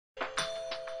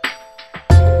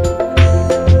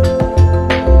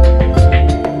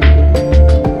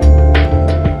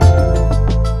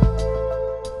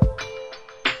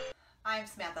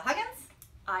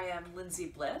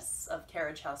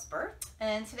Carriage House Birth.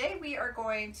 And today we are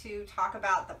going to talk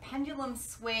about the pendulum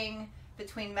swing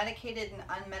between medicated and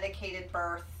unmedicated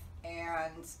birth.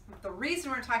 And the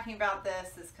reason we're talking about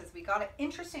this is because we got an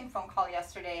interesting phone call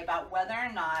yesterday about whether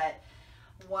or not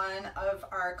one of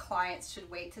our clients should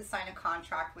wait to sign a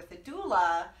contract with a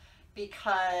doula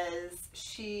because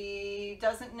she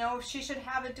doesn't know if she should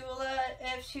have a doula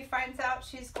if she finds out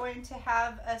she's going to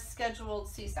have a scheduled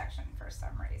C-section for some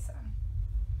reason.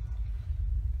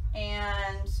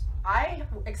 And I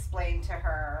explained to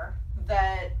her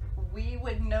that we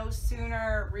would no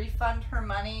sooner refund her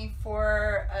money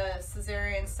for a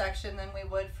cesarean section than we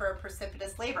would for a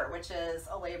precipitous labor, which is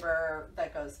a labor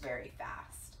that goes very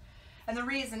fast. And the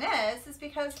reason is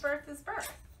because birth is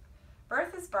birth.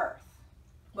 Birth is birth.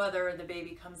 Whether the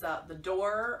baby comes out the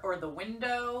door or the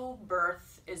window,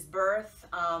 birth is birth.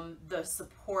 The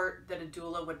support that a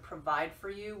doula would provide for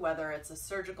you, whether it's a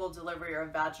surgical delivery or a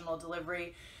vaginal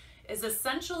delivery, is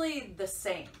essentially the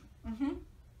same.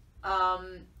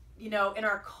 You know, in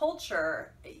our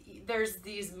culture, there's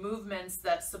these movements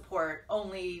that support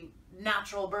only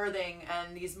natural birthing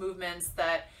and these movements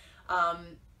that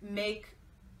make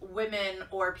women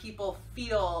or people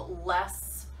feel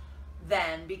less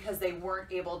than because they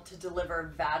weren't able to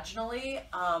deliver vaginally.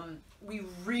 We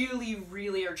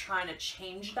really are trying to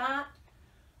change that.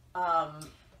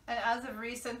 And as of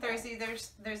recent,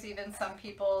 there's even some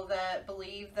people that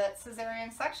believe that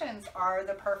cesarean sections are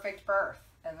the perfect birth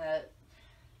and that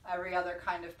every other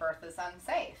kind of birth is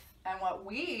unsafe. And what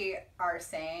we are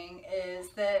saying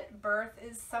is that birth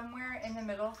is somewhere in the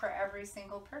middle for every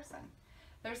single person.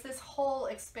 There's this whole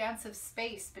expansive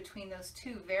space between those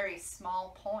two very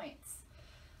small points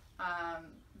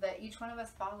that each one of us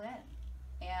fall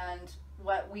in. And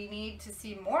what we need to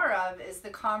see more of is the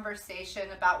conversation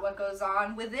about what goes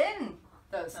on within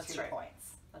those two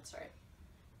points. That's right.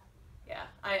 Yeah,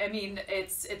 I mean,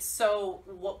 it's so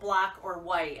black or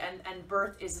white, and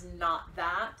birth is not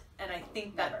that. And I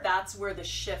think that that's where the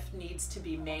shift needs to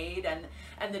be made,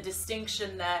 and the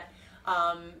distinction that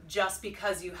just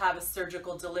because you have a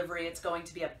surgical delivery, it's going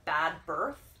to be a bad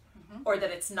birth, or that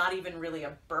it's not even really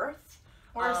a birth.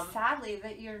 Or sadly,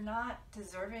 that you're not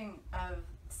deserving of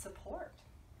support.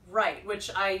 Right, which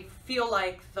I feel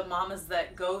like the mamas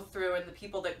that go through and the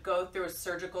people that go through a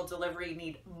surgical delivery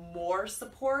need more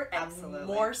support and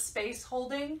more space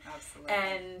holding. Absolutely.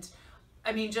 And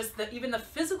I mean, just even the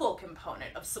physical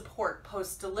component of support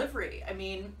post-delivery. I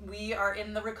mean, we are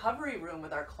in the recovery room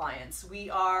with our clients. We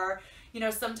are, you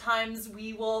know, sometimes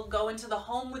we will go into the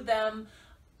home with them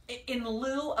in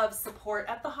lieu of support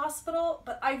at the hospital,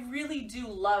 but I really do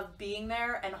love being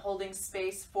there and holding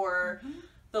space for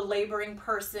the laboring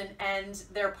person and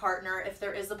their partner, if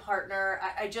there is a partner.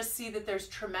 I just see that there's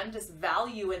tremendous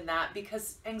value in that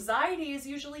because anxiety is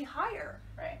usually higher.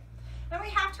 Right. And we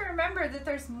have to remember that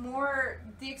there's more,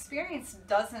 the experience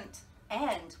doesn't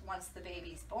end once the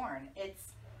baby's born. It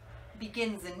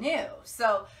begins anew.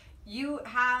 So you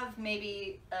have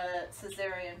maybe a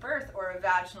cesarean birth or a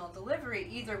vaginal delivery.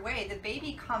 Either way, the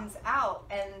baby comes out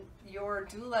and your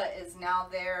doula is now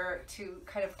there to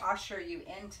kind of usher you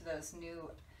into those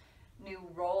new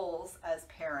roles as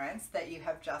parents that you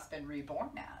have just been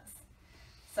reborn as.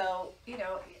 So, you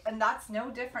know, and that's no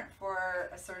different for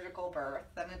a surgical birth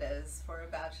than it is for a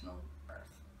vaginal birth.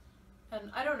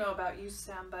 And I don't know about you,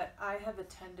 Sam, but I have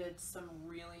attended some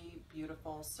really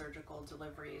beautiful surgical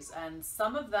deliveries, and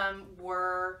some of them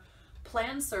were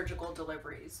planned surgical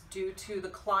deliveries due to the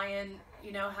client,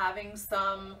 you know, having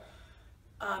some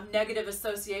negative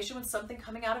association with something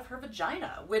coming out of her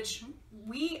vagina, which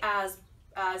we as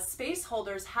space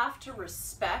holders have to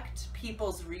respect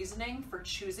people's reasoning for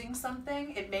choosing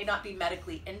something. It may not be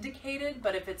medically indicated,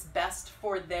 but if it's best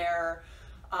for their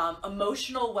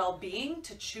emotional well-being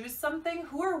to choose something,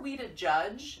 who are we to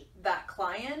judge that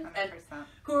client? 100%. And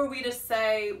who are we to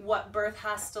say what birth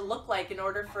has to look like in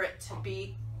order for it to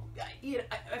be, you know,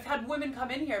 I've had women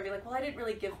come in here and be like, well, I didn't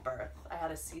really give birth, I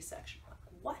had a C-section. Like,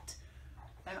 what?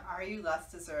 And are you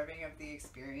less deserving of the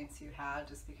experience you had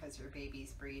just because your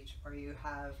baby's breech, or you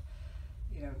have,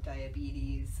 you know,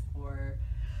 diabetes, or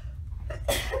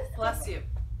bless you?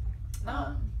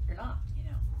 No, you're not.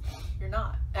 You're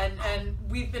not. And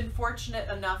we've been fortunate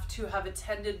enough to have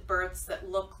attended births that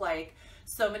look like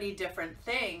so many different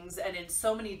things and in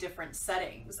so many different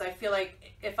settings. I feel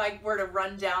like if I were to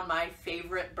run down my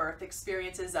favorite birth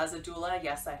experiences as a doula,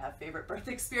 yes, I have favorite birth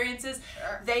experiences,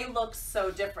 sure, they look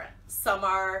so different. Some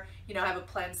are, you know, I have a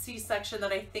planned C-section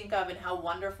that I think of and how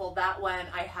wonderful that went.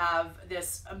 I have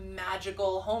this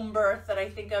magical home birth that I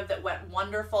think of that went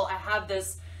wonderful. I have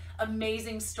this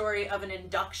amazing story of an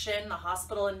induction, a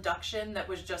hospital induction that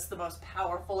was just the most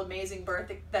powerful, amazing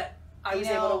birth that I was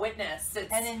able to witness.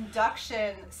 It's, an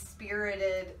induction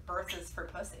spirited birth is for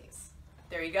pussies.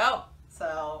 there you go.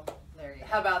 So there you go.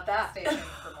 How about that? Stay tuned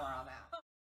for more on that.